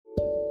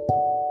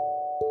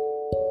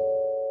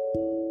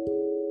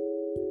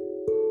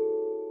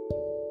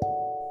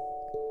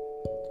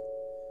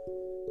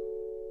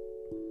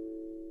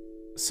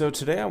So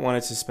today I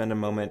wanted to spend a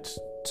moment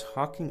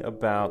talking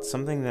about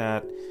something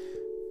that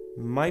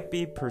might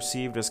be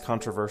perceived as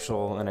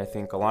controversial, and I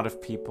think a lot of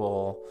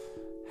people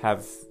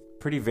have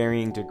pretty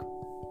varying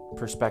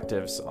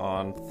perspectives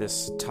on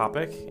this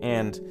topic.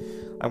 And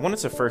I wanted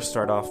to first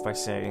start off by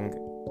saying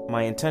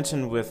my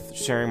intention with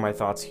sharing my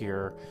thoughts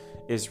here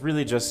is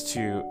really just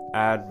to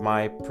add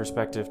my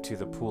perspective to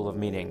the pool of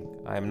meaning.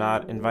 I'm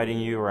not inviting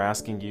you or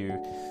asking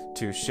you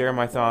to share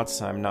my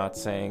thoughts. I'm not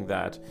saying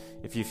that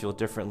if you feel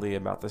differently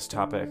about this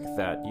topic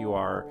that you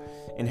are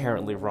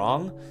inherently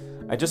wrong.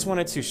 I just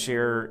wanted to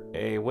share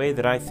a way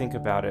that I think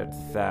about it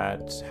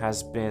that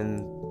has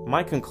been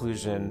my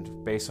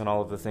conclusion based on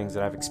all of the things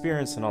that I've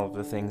experienced and all of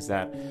the things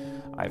that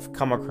I've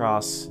come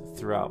across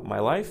throughout my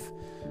life.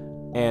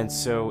 And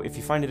so if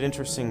you find it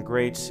interesting,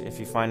 great. If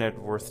you find it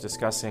worth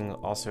discussing,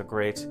 also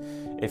great.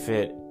 If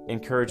it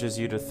encourages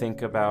you to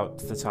think about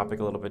the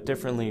topic a little bit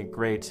differently,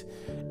 great.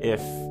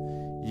 If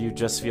you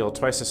just feel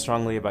twice as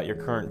strongly about your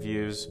current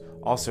views,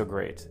 also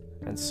great.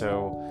 And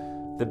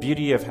so the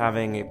beauty of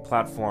having a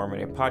platform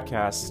and a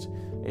podcast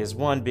is,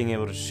 one, being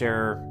able to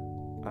share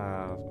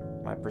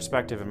my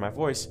perspective and my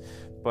voice.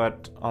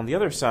 But on the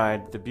other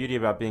side, the beauty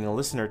about being a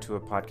listener to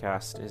a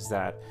podcast is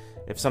that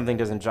if something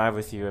doesn't jive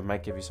with you, it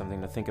might give you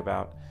something to think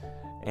about.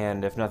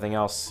 And if nothing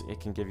else, it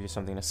can give you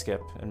something to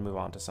skip and move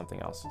on to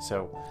something else.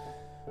 So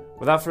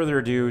without further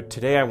ado,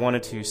 today I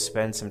wanted to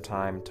spend some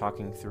time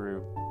talking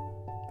through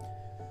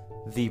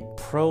the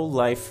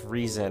pro-life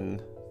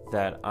reason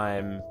that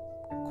I'm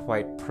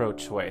quite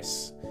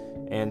pro-choice.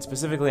 And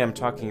specifically, I'm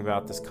talking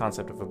about this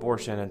concept of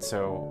abortion. And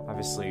so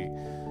obviously,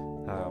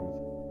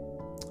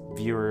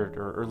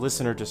 viewer or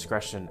listener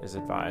discretion is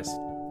advised.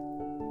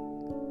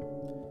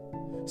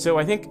 So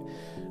I think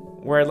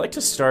where I'd like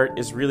to start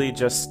is really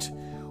just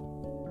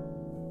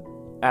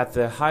at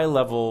the high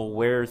level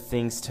where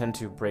things tend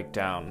to break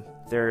down.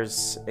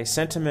 There's a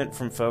sentiment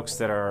from folks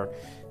that are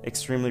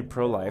extremely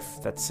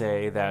pro-life that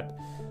say that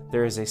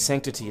there is a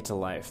sanctity to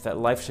life, that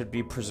life should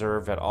be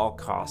preserved at all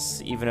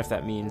costs, even if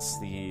that means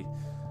the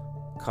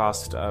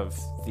cost of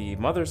the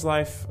mother's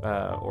life,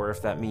 or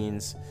if that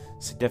means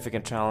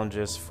significant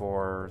challenges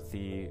for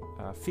the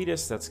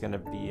fetus that's going to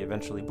be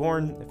eventually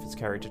born if it's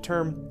carried to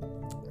term.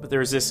 But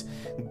there's this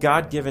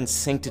God-given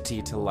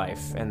sanctity to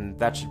life, and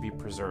that should be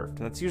preserved.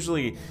 And that's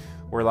usually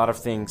where a lot of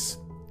things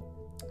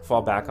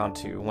fall back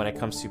onto when it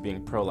comes to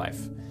being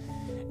pro-life.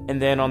 And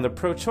then on the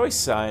pro-choice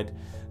side,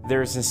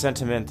 there's a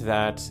sentiment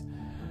that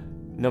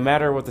no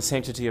matter what the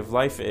sanctity of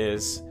life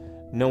is,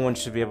 no one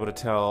should be able to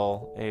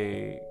tell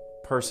a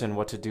person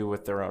what to do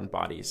with their own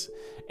bodies.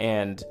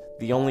 And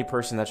the only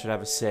person that should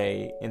have a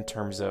say in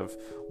terms of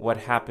what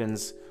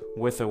happens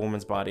with a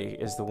woman's body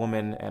is the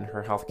woman and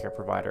her healthcare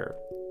provider,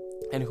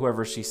 and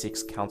whoever she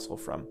seeks counsel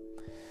from.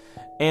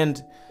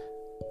 And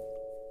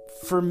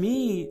for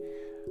me,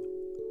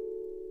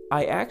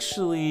 I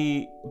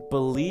actually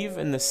believe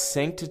in the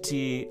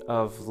sanctity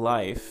of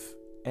life,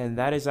 and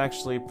that is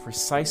actually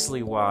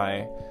precisely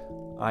why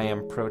I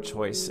am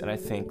pro-choice, and I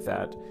think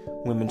that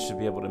women should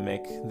be able to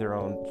make their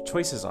own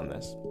choices on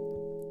this.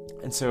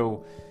 And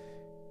so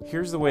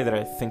here's the way that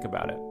I think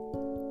about it.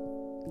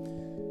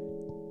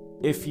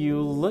 If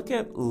you look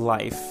at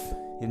life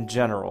in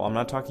general, I'm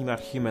not talking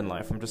about human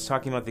life, I'm just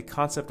talking about the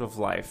concept of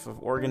life,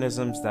 of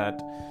organisms that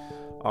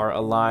are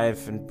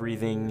alive and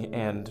breathing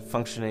and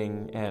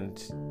functioning and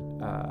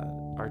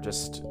are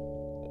just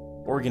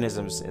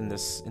organisms in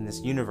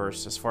this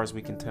universe as far as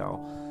we can tell.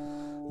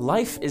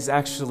 Life is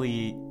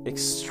actually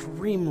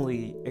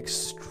extremely,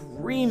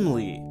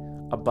 extremely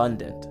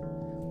abundant.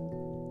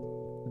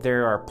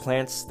 There are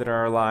plants that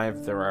are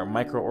alive, there are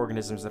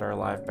microorganisms that are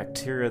alive,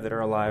 bacteria that are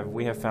alive.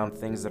 We have found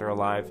things that are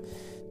alive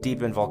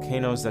deep in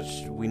volcanoes that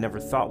we never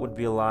thought would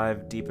be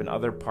alive, deep in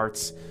other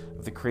parts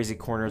of the crazy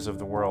corners of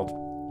the world.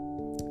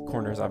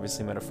 Corners,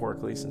 obviously,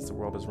 metaphorically, since the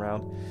world is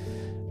round.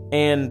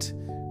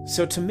 And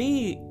so to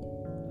me,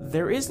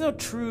 there is no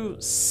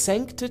true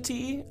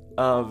sanctity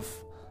of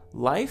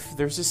life.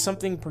 There's just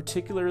something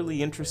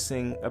particularly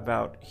interesting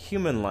about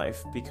human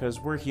life because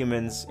we're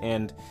humans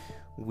and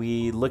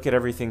we look at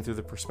everything through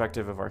the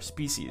perspective of our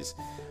species.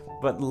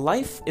 But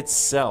life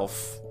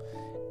itself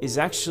is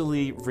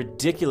actually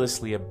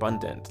ridiculously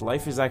abundant.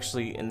 Life is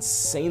actually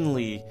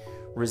insanely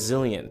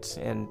resilient,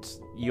 and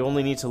you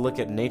only need to look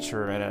at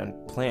nature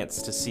and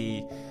plants to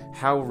see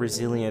how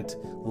resilient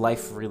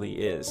life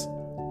really is.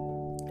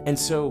 And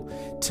so,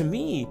 to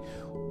me,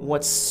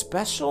 what's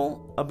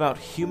special about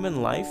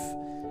human life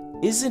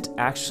isn't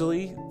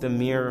actually the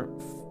mere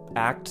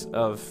act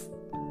of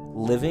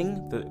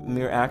living, the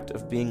mere act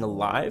of being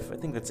alive. I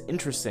think that's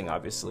interesting,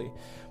 obviously,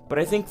 but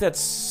I think that's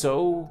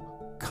so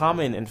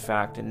common, in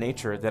fact, in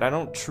nature that I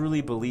don't truly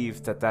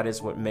believe that that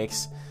is what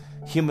makes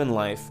human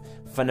life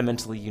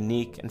fundamentally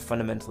unique and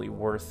fundamentally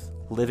worth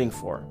living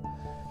for.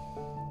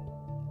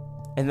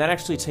 And that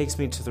actually takes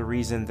me to the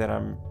reason that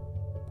I'm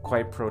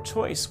quite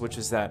pro-choice, which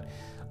is that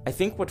I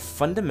think what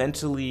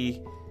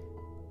fundamentally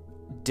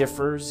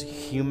differs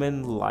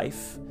human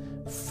life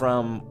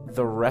from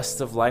the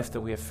rest of life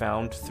that we have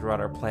found throughout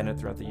our planet,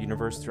 throughout the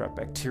universe, throughout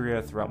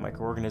bacteria, throughout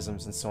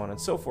microorganisms, and so on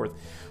and so forth,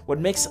 what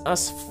makes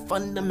us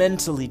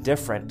fundamentally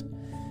different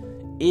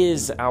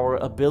is our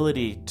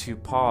ability to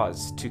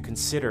pause, to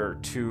consider,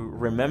 to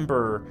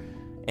remember,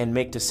 and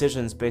make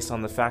decisions based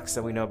on the facts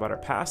that we know about our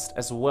past,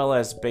 as well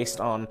as based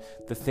on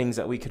the things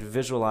that we could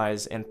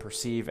visualize and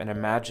perceive and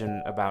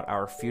imagine about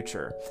our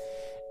future.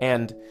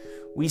 And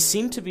we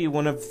seem to be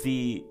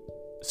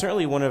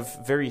certainly one of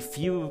very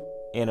few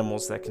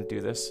animals that can do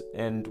this,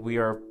 and we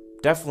are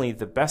definitely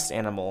the best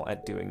animal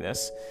at doing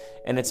this.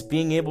 And it's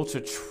being able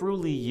to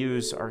truly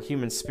use our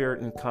human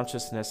spirit and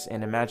consciousness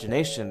and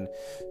imagination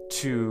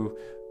to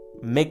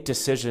make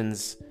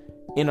decisions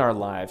in our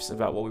lives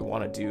about what we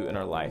want to do in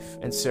our life.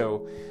 And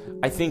so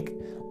I think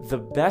the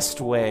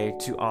best way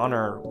to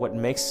honor what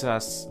makes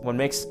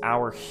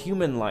our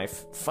human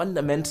life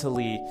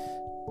fundamentally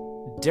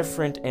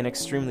different and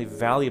extremely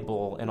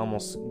valuable and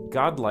almost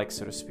godlike,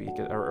 so to speak,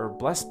 or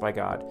blessed by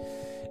God,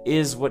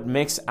 is what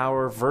makes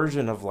our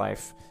version of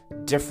life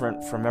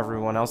different from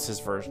everyone else's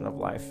version of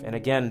life. And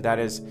again, that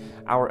is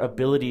our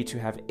ability to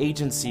have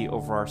agency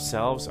over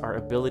ourselves, our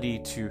ability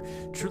to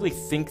truly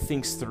think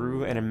things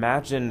through and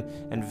imagine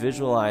and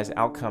visualize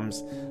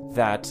outcomes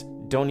that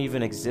don't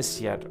even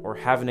exist yet or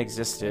haven't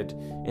existed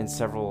in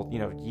several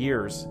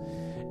years,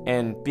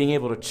 and being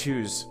able to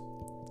choose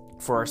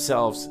for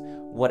ourselves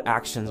what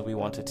actions we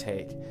want to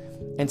take.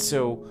 And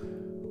so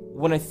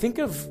when I think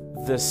of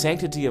the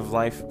sanctity of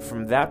life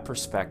from that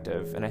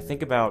perspective, and I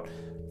think about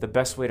the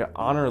best way to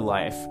honor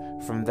life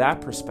from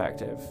that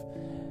perspective,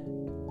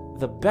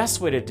 the best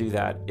way to do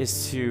that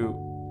is to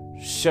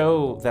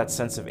show that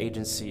sense of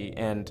agency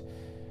and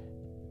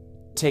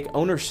take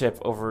ownership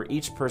over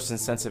each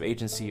person's sense of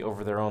agency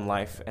over their own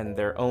life and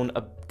their own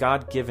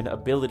God-given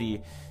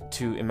ability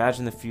to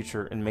imagine the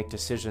future and make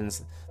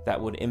decisions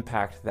that would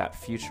impact that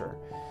future.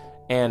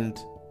 And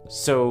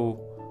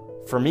so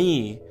for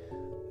me,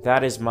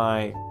 that is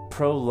my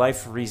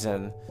pro-life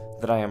reason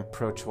that I am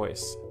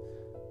pro-choice.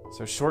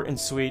 So short and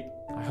sweet.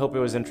 I hope it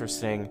was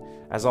interesting.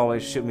 As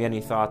always, shoot me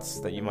any thoughts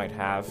that you might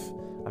have.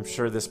 I'm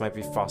sure this might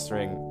be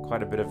fostering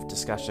quite a bit of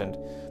discussion,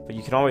 but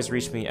you can always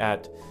reach me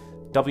at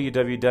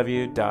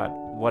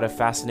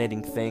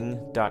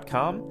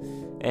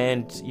www.whatafascinatingthing.com,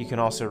 and you can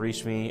also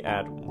reach me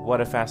at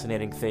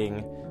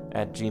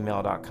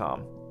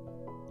whatafascinatingthing@gmail.com.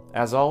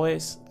 As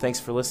always,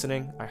 thanks for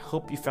listening. I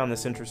hope you found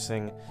this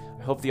interesting.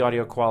 I hope the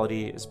audio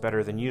quality is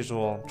better than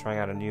usual. I'm trying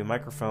out a new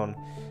microphone,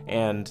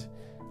 and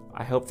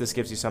I hope this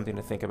gives you something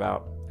to think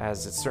about,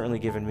 as it's certainly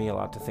given me a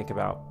lot to think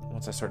about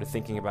once I started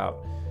thinking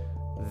about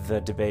the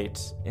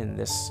debate in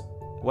this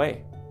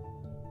way.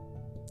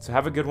 So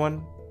have a good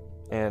one,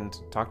 and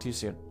talk to you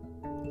soon.